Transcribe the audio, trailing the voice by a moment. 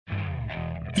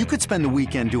You could spend the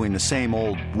weekend doing the same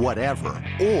old whatever,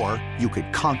 or you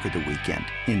could conquer the weekend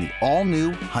in the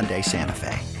all-new Hyundai Santa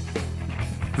Fe.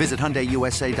 Visit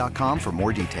HyundaiUSA.com for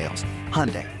more details.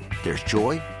 Hyundai, there's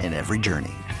joy in every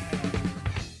journey.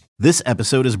 This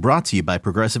episode is brought to you by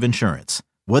Progressive Insurance.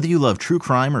 Whether you love true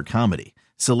crime or comedy,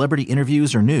 celebrity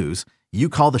interviews or news, you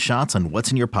call the shots on what's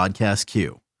in your podcast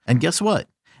queue. And guess what?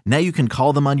 Now you can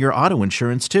call them on your auto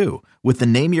insurance too with the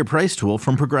Name Your Price tool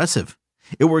from Progressive.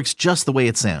 It works just the way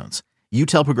it sounds. You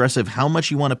tell Progressive how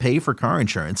much you want to pay for car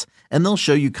insurance, and they'll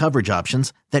show you coverage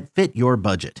options that fit your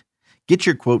budget. Get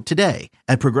your quote today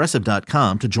at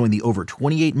Progressive.com to join the over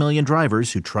 28 million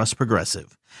drivers who trust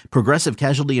Progressive. Progressive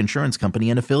Casualty Insurance Company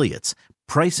and Affiliates.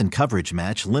 Price and coverage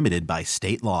match limited by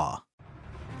state law.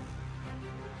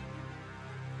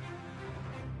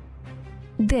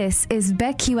 This is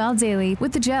BetQL Daily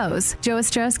with the Joes, Joe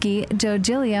Ostrowski, Joe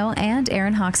Giglio, and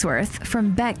Aaron Hawksworth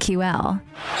from BetQL.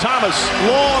 Thomas,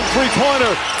 long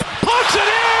three-pointer, puts it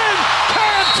in!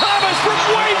 Cam Thomas from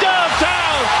way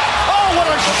downtown! Oh,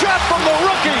 what a shot from the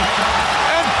rookie!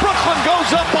 And Brooklyn goes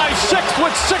up by 6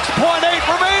 with 6.8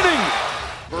 remaining.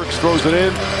 Burks throws it in,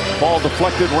 ball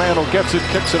deflected, Randall gets it,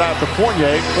 kicks it out to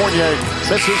Fournier. Fournier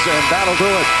misses, and that'll do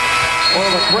it. One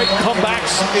of the great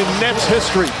comebacks in Nets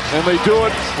history, and they do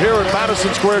it here at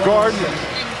Madison Square Garden,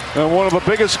 and one of the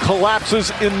biggest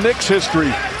collapses in Knicks history.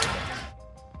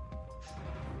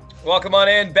 Welcome on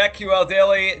in, BetQL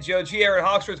Daily. Joe G. Aaron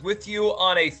Hawksworth with you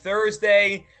on a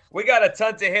Thursday. We got a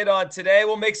ton to hit on today.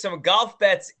 We'll make some golf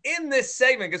bets in this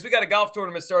segment because we got a golf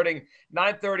tournament starting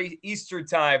 9:30 Eastern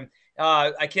time.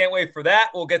 I can't wait for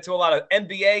that. We'll get to a lot of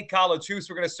NBA, college hoops.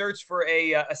 We're going to search for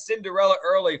a Cinderella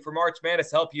early for March Madness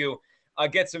to help you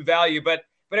get some value. But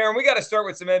Aaron, we got to start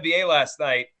with some NBA last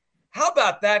night. How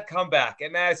about that comeback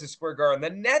at Madison Square Garden? The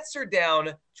Nets are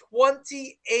down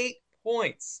 28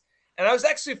 points. And I was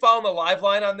actually following the live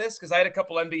line on this because I had a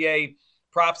couple NBA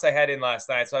props I had in last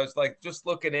night. So I was like just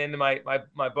looking into my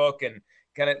book and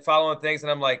kind of following things. And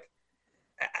I'm like,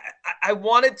 I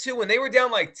wanted to. When they were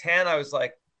down like 10, I was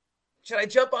like, should I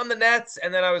jump on the Nets?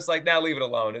 And then I was like, leave it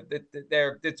alone.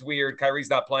 It's weird.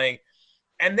 Kyrie's not playing.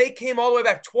 And they came all the way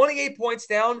back, 28 points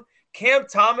down. Cam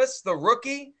Thomas, the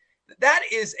rookie, that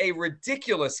is a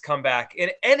ridiculous comeback in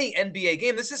any NBA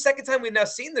game. This is the second time we've now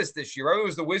seen this year. Right? It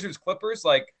was the Wizards-Clippers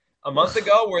like a month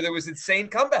ago where there was insane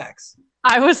comebacks.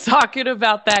 I was talking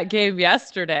about that game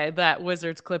yesterday, that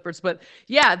Wizards-Clippers. But,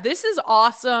 yeah, this is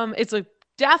awesome. It's a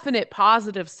definite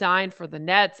positive sign for the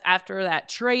Nets after that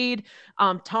trade.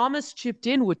 Thomas chipped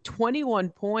in with 21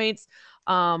 points.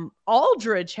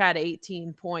 Aldridge had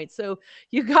 18 points. So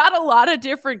you got a lot of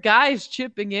different guys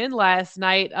chipping in last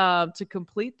night to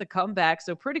complete the comeback.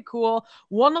 So pretty cool.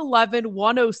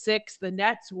 111-106, the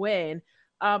Nets win.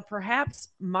 Perhaps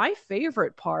my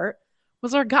favorite part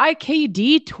was our guy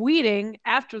KD tweeting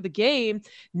after the game.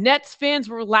 Nets fans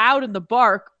were loud in the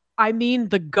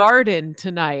the Garden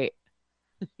tonight.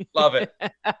 Love it.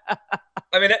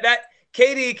 I mean, that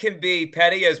KD can be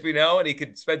petty, as we know, and he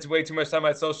could spend way too much time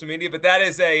on social media. But that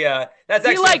is that's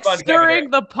actually like fun stirring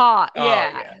the pot. Oh,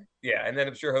 yeah. Yeah. And then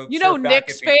I'm sure he'll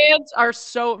Knicks fans are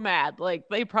so mad. Like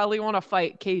they probably want to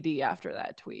fight KD after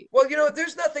that tweet. Well,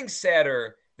 there's nothing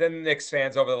sadder than the Knicks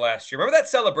fans over the last year. Remember that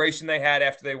celebration they had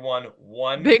after they won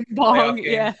one big bong?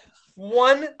 Yeah.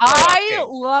 I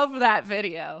love that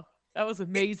video. That was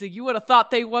amazing. You would have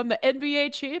thought they won the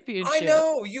NBA championship. I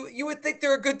know. You would think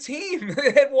they're a good team.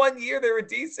 They had 1 year. They were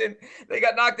decent. They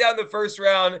got knocked down in the first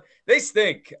round. They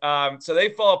stink. So they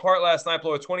fall apart last night,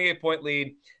 blow a 28-point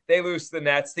lead. They lose to the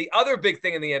Nets. The other big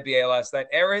thing in the NBA last night,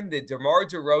 Aaron, the DeMar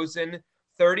DeRozan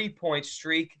 30-point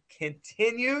streak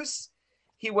continues.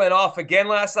 He went off again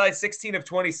last night, 16 of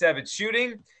 27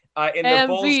 shooting in the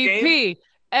Bulls game.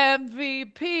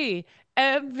 MVP.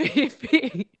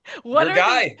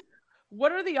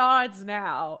 What are the odds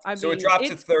now? So it dropped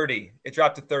to 30. It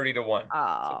dropped to 30-1.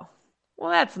 Oh, well,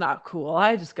 that's not cool.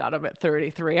 I just got him at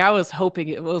 33. I was hoping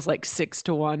it was like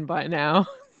 6-1 by now.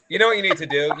 You know what you need to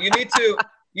do?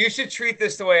 You should treat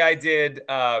this the way I did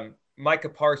Micah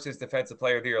Parsons, Defensive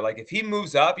Player of the Year. Like if he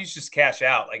moves up, you should just cash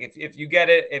out. Like if you get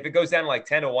it, if it goes down to like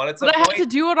 10-1 at some point. But I have to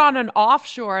do it on an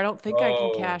offshore. I don't think I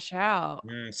can cash out.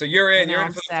 So you're in. You're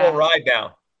in for the full ride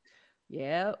now.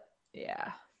 Yep.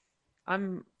 Yeah.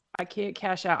 I can't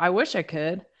cash out. I wish I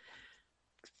could.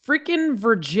 Freaking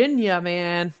Virginia,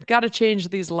 man. Got to change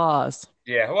these laws.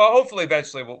 Yeah, well, hopefully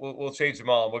eventually we'll change them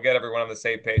all and we'll get everyone on the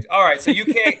same page. All right, so you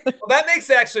can't – well, that makes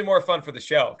it actually more fun for the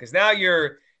show because now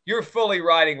you're fully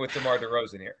riding with DeMar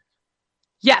DeRozan here.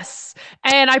 Yes,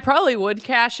 and I probably would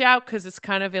cash out because it's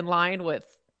kind of in line with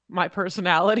my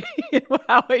personality and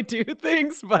how I do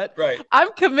things, but Right.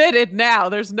 I'm committed now.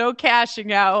 There's no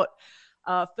cashing out.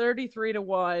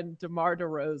 33-1, DeMar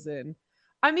DeRozan.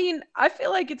 I mean, I feel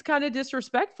like it's kind of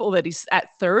disrespectful that he's at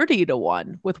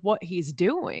 30-1 with what he's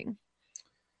doing.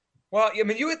 Well, I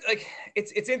mean, you would like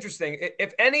it's interesting.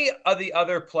 If any of the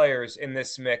other players in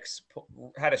this mix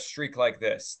had a streak like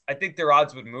this, I think their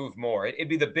odds would move more. It'd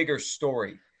be the bigger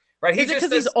story, right? Is it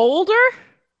because he's older?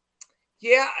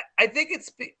 Yeah, I think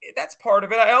that's part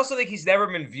of it. I also think he's never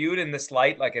been viewed in this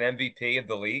light like an MVP of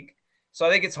the league. So I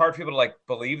think it's hard for people to like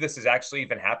believe this is actually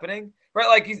even happening, right?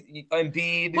 Like he's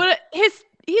Embiid. But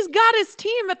he's got his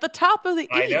team at the top of the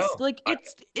I East. know. Like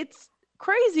it's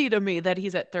crazy to me that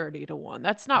he's at 30-1.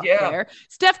 That's not Yeah. fair.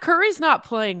 Steph Curry's not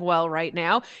playing well right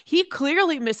now. He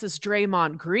clearly misses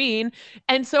Draymond Green.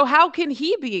 And so how can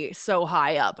he be so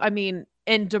high up? I mean,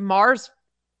 and DeMar's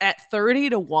at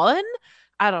 30-1?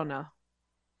 I don't know.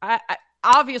 I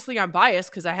obviously I'm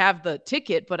biased because I have the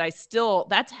ticket, but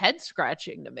that's head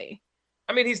scratching to me.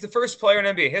 I mean, he's the first player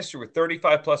in NBA history with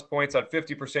 35-plus points on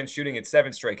 50% shooting in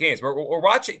 7 straight games. We're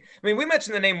watching. I mean, we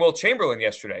mentioned the name Wilt Chamberlain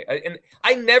yesterday, and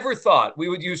I never thought we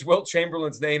would use Wilt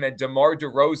Chamberlain's name and DeMar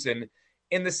DeRozan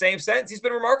in the same sentence. He's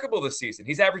been remarkable this season.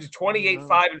 He's averaged 28,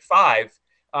 5, and 5,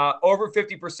 over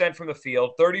 50% from the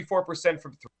field, 34%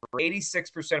 from three,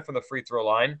 86% from the free throw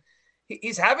line.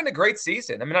 He's having a great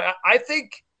season. I mean, I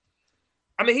think.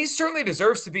 I mean, he certainly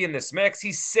deserves to be in this mix.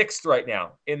 He's 6th right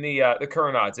now in the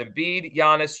current odds. Embiid,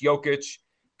 Giannis, Jokic,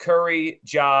 Curry,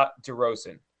 Ja,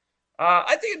 DeRozan.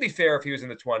 I think it'd be fair if he was in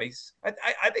the 20s.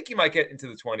 I think he might get into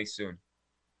the 20s soon.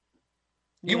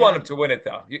 You want him to win it,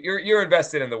 though. You're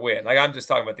invested in the win. Like, I'm just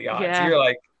talking about the odds. Yeah. You're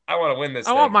like, I want to win this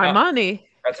I want my money.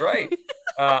 That's right.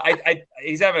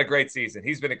 He's having a great season.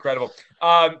 He's been incredible.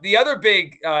 The other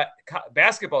big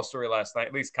basketball story last night,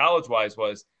 at least college-wise,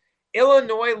 was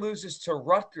Illinois loses to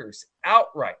Rutgers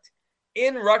outright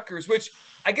in Rutgers, which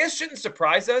I guess shouldn't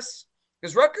surprise us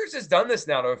because Rutgers has done this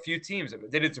now to a few teams.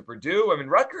 They did it to Purdue. I mean,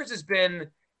 Rutgers has been,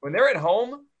 when they're at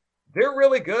home, they're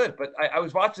really good. But I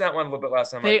was watching that one a little bit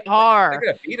last time. They're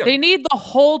going to beat them. They need the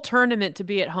whole tournament to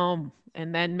be at home,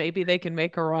 and then maybe they can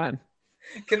make a run.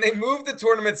 Can they move the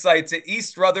tournament site to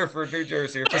East Rutherford, New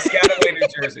Jersey, or Piscataway, New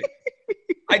Jersey?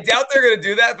 I doubt they're going to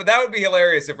do that, but that would be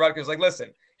hilarious if Rutgers like,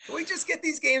 listen, can we just get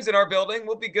these games in our building?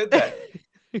 We'll be good then.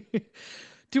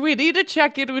 Do we need to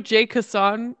check in with Jake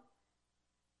Hassan?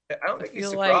 I don't think he's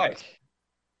surprised.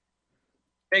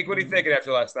 Jake, what are you thinking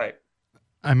after last night?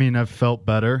 I mean, I've felt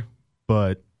better,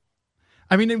 but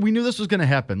I mean, we knew this was going to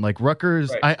happen. Like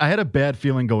Rutgers, right. I had a bad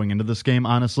feeling going into this game,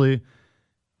 honestly,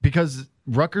 because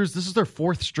Rutgers, this is their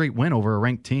 4th straight win over a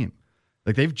ranked team.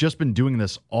 Like they've just been doing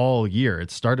this all year. It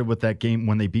started with that game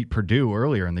when they beat Purdue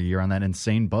earlier in the year on that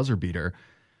insane buzzer beater.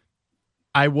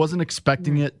 I wasn't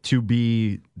expecting it to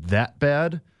be that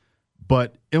bad,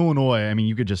 but Illinois, I mean,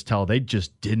 you could just tell they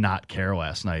just did not care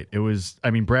last night. It was,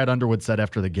 I mean, Brad Underwood said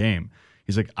after the game,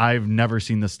 he's like, I've never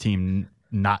seen this team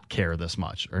not care this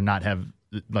much or not have,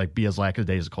 like, be as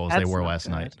lackadaisical as they were last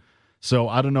night. So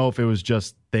I don't know if it was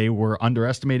just they were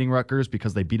underestimating Rutgers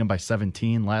because they beat them by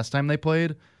 17 last time they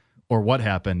played or what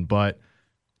happened. But,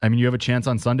 I mean, you have a chance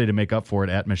on Sunday to make up for it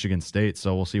at Michigan State,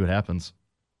 so we'll see what happens.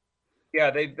 Yeah,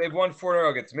 they've won 4 in a row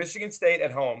against Michigan State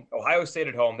at home, Ohio State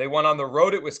at home. They won on the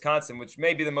road at Wisconsin, which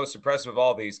may be the most impressive of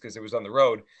all these because it was on the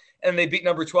road. And they beat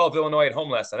number 12 Illinois at home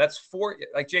last night. That's 4,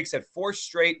 like Jake said, 4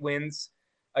 straight wins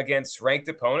against ranked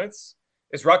opponents.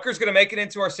 Is Rutgers going to make it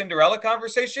into our Cinderella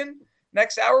conversation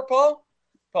next hour, Paul?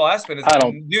 Paul Aspen is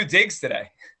doing new digs today.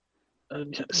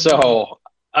 So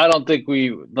I don't think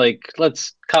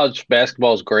college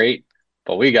basketball is great.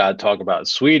 But we got to talk about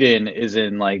Sweden is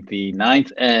in like the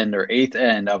 9th end or 8th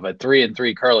end of a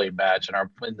 3-3 curling match, and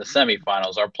in the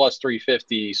semifinals, our plus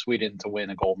 350 Sweden to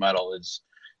win a gold medal is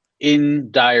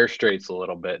in dire straits a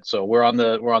little bit. So we're on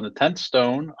the 10th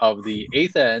stone of the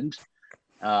 8th end,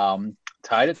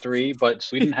 tied at 3, but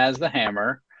Sweden has the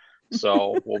hammer,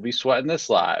 so we'll be sweating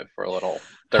this live for a little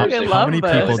Thursday. How many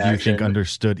people do you think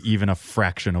understood even a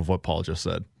fraction of what Paul just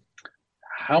said?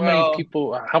 How much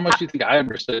do you think I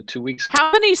understood 2 weeks ago?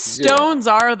 How many stones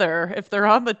are there if they're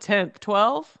on the 10th?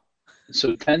 12?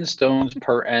 So 10 stones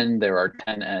per end. There are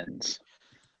 10 ends.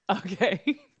 Okay.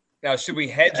 Now, should we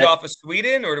hedge off of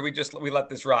Sweden or do we let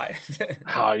this ride?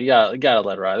 Oh, you gotta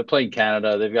let it ride. They're playing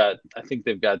Canada. I think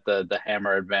they've got the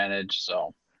hammer advantage.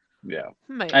 So, yeah.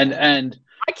 Man. And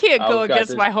I can't go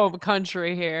against my home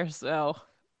country here. So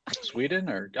Sweden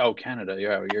or Canada?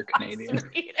 Yeah, you're Canadian.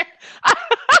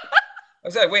 I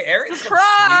was like, wait, Aaron's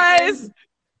surprise!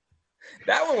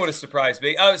 That one would have surprised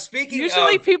me.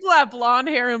 Usually people have blonde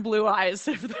hair and blue eyes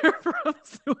if they're from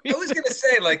Sweden. I was going to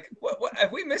say, like, what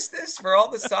have we missed this for all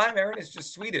this time? Erin is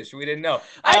just Swedish. We didn't know.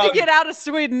 I had to get out of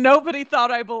Sweden. Nobody thought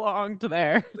I belonged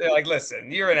there. They're like,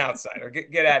 listen, you're an outsider.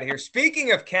 Get out of here.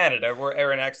 Speaking of Canada, where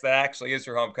Erin actually is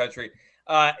her home country,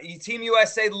 Team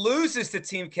USA loses to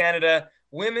Team Canada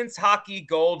women's hockey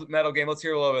gold medal game. Let's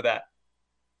hear a little bit of that.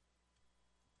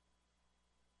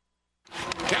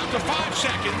 Down to 5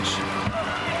 seconds.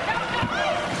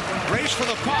 Race for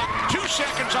the puck. 2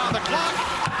 seconds on the clock.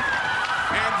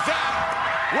 And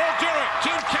that will do it.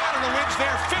 Team Canada wins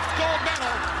their 5th gold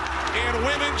medal in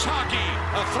women's hockey.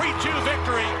 A 3-2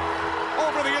 victory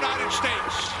over the United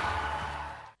States.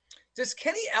 Does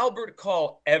Kenny Albert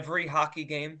call every hockey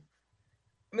game?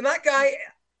 I mean, that guy,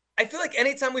 I feel like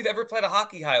anytime we've ever played a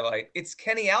hockey highlight, it's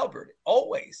Kenny Albert.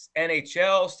 Always.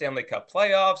 NHL, Stanley Cup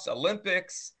playoffs,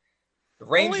 Olympics.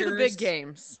 Rangers. Only the big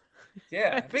games.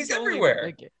 Yeah, he's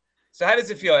everywhere. So how does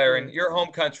it feel, Erin? Your home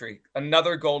country,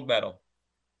 another gold medal.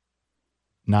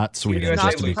 Not Sweden. It's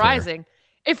not surprising.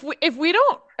 If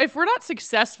we're not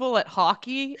successful at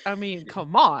hockey, I mean,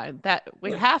 come on, that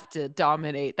we have to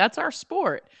dominate. That's our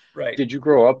sport. Right. Did you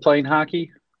grow up playing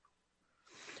hockey?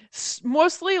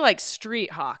 Mostly like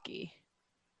street hockey.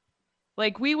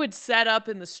 Like we would set up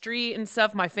in the street and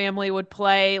stuff. My family would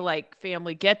play like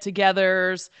family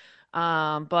get-togethers.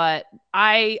 But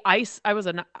I was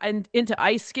into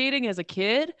ice skating as a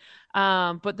kid.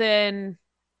 But then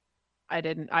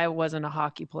I wasn't a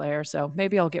hockey player, so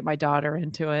maybe I'll get my daughter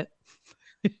into it.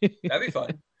 That'd be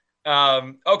fun.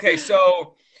 Okay.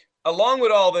 So along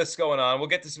with all this going on, we'll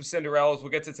get to some Cinderellas. We'll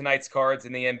get to tonight's cards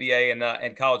in the NBA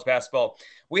and college basketball.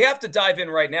 We have to dive in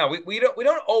right now. We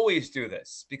don't always do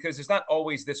this because it's not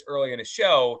always this early in a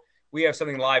show. We have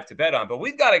something live to bet on, but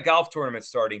we've got a golf tournament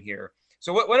starting here.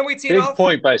 So when are we teeing off? Big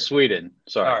point by Sweden.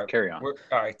 Sorry, all right, carry on. All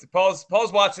right. Paul's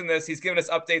watching this. He's giving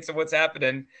us updates of what's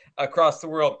happening across the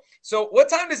world. So what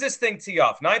time does this thing tee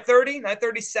off? 9:30,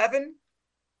 9:37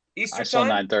 Eastern time? I saw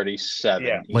 9:37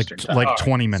 Yeah. Eastern time. Like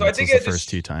 20 minutes is the first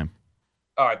tee time.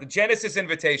 All right, the Genesis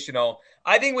Invitational.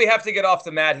 I think we have to get off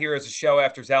the mat here as a show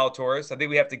after Zalatoris. I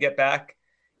think we have to get back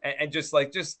and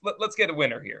let's get a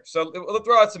winner here. So we'll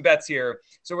throw out some bets here.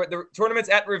 So the tournament's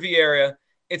at Riviera.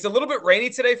 It's a little bit rainy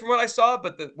today from what I saw,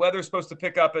 but the weather's supposed to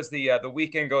pick up as the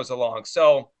weekend goes along.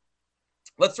 So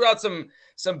let's throw out some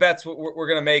bets we're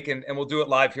going to make, and we'll do it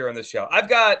live here on the show. I've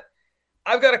got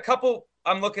a couple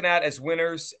I'm looking at as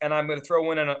winners, and I'm going to throw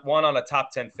one on a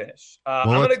top 10 finish.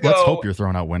 Let's hope you're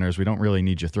throwing out winners. We don't really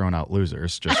need you throwing out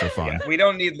losers just for fun. Yeah, we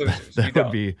don't need losers. That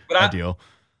would be ideal.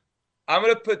 I'm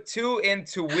going to put 2 in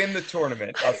to win the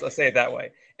tournament. I'll say it that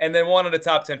way. And then 1 on a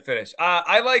top 10 finish.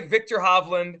 I like Victor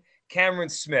Hovland, Cameron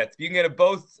Smith. You can get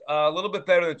both a little bit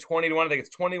better than 20-1. I think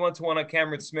it's 21-1 on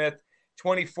Cameron Smith,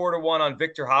 24-1 on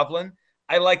Victor Hovland.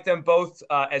 I like them both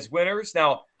as winners.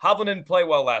 Now, Hovland didn't play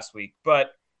well last week,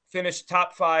 but finished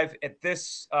top 5 at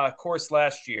this course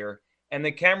last year. And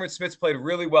then Cameron Smith's played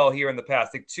really well here in the past.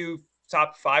 I think 2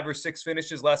 top 5 or 6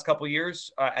 finishes last couple of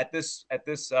years at this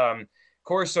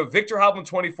course. So Victor Hovland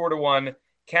 24-1,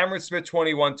 Cameron Smith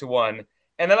 21-1.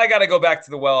 And then I got to go back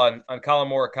to the well on Colin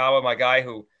Morikawa, my guy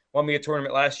who won me a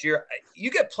tournament last year.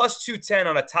 You get plus 210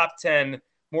 on a top 10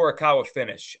 Morikawa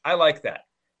finish. I like that.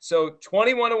 So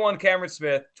 21-1 Cameron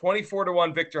Smith,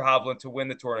 24-1 Victor Hovland to win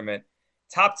the tournament.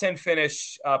 Top 10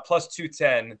 finish, plus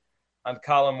 210 on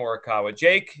Colin Morikawa.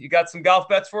 Jake, you got some golf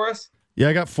bets for us? Yeah,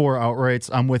 I got 4 outrights.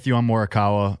 I'm with you on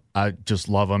Morikawa. I just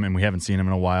love him, and we haven't seen him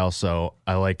in a while, so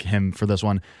I like him for this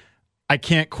one. I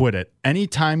can't quit it.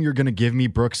 Anytime you're going to give me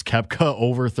Brooks Koepka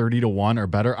over 30-1 or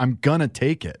better, I'm going to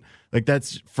take it. Like,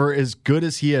 that's for as good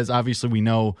as he is. Obviously, we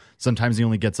know sometimes he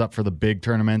only gets up for the big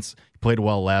tournaments. He played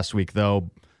well last week, though.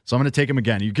 So I'm going to take him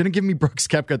again. You're going to give me Brooks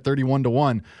Koepka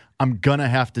 31-1. I'm going to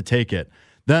have to take it.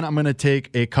 Then I'm going to take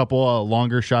a couple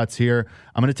longer shots here.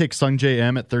 I'm going to take Sungjae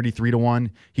Im at 33-1.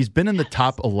 He's been in the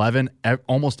top 11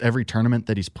 almost every tournament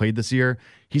that he's played this year.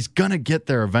 He's going to get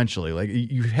there eventually. Like,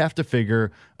 you have to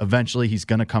figure eventually he's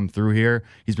going to come through here.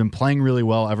 He's been playing really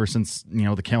well ever since,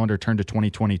 the calendar turned to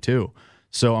 2022.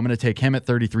 So I'm going to take him at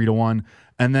 33-1.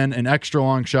 And then an extra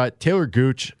long shot, Taylor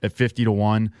Gooch at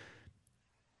 50-1.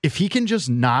 If he can just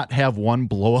not have one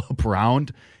blow up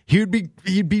round, he'd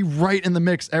be right in the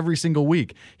mix every single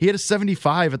week. He had a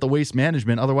 75 at the Waste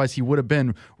Management. Otherwise, he would have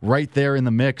been right there in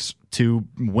the mix to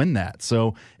win that.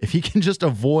 So if he can just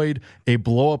avoid a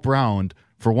blow up round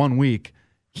for 1 week,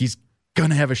 he's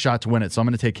going to have a shot to win it. So I'm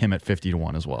going to take him at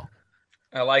 50-1 as well.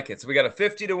 I like it. So we got a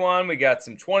 50-1. We got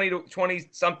some 20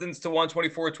 somethings to 1,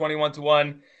 24,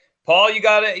 21-1. Paul, you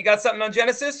got it. You got something on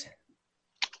Genesis?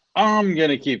 I'm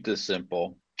going to keep this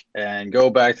simple. and go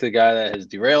back to the guy that has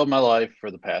derailed my life for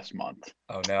the past month.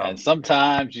 Oh, no. And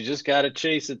sometimes you just got to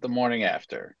chase it the morning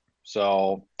after.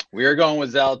 So we are going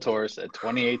with Zalatoris at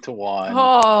 28-1.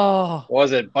 Oh,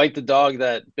 Was it bite the dog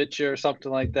that bit you or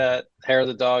something like that? Hair of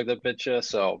the dog that bit you?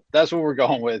 So that's what we're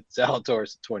going with.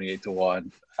 Zalatoris at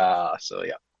 28-1. So,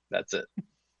 yeah, that's it.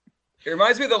 It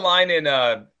reminds me of the line in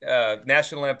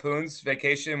National Lampoon's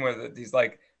Vacation where he's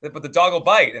like, but the dog will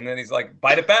bite. And then he's like,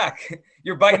 bite it back.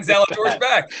 You're biting Zalatoris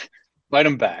back. Bite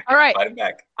him back. all right. Bite him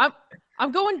back.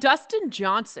 I'm going Dustin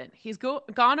Johnson. He's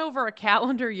gone over a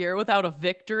calendar year without a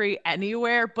victory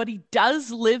anywhere, but he does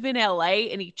live in LA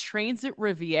and he trains at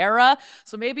Riviera.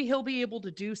 So maybe he'll be able to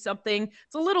do something.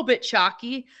 It's a little bit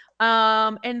chalky.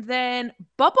 And then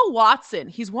Bubba Watson,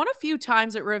 he's won a few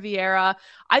times at Riviera.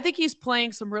 I think he's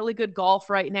playing some really good golf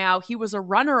right now. He was a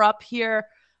runner-up here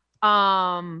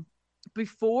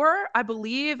before, I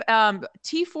believe,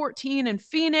 T14 in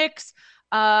Phoenix.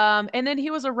 And then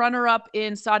he was a runner-up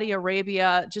in Saudi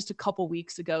Arabia just a couple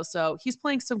weeks ago. So he's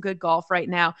playing some good golf right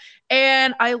now.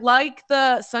 And I like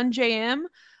the Sungjae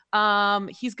Im.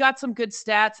 He's got some good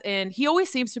stats, and he always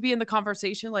seems to be in the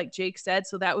conversation, like Jake said.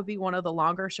 So that would be one of the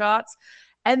longer shots.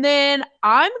 And then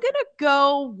I'm going to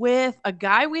go with a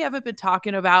guy we haven't been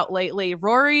talking about lately,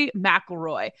 Rory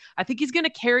McIlroy. I think he's going to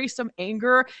carry some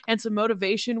anger and some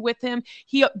motivation with him.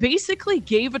 He basically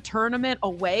gave a tournament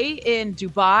away in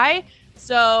Dubai.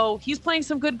 So he's playing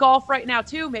some good golf right now,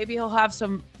 too. Maybe he'll have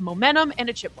some momentum and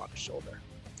a chip on his shoulder.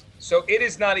 So it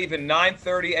is not even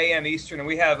 9:30 a.m. Eastern, and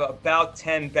we have about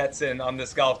 10 bets in on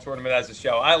this golf tournament as a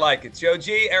show. I like it. Joe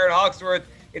G, Aaron Hawksworth,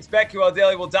 it's BetQL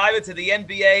Daily. We'll dive into the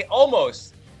NBA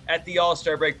almost at the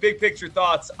All-Star break. Big picture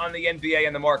thoughts on the NBA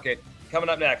and the market coming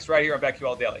up next right here on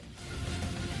BetQL Daily.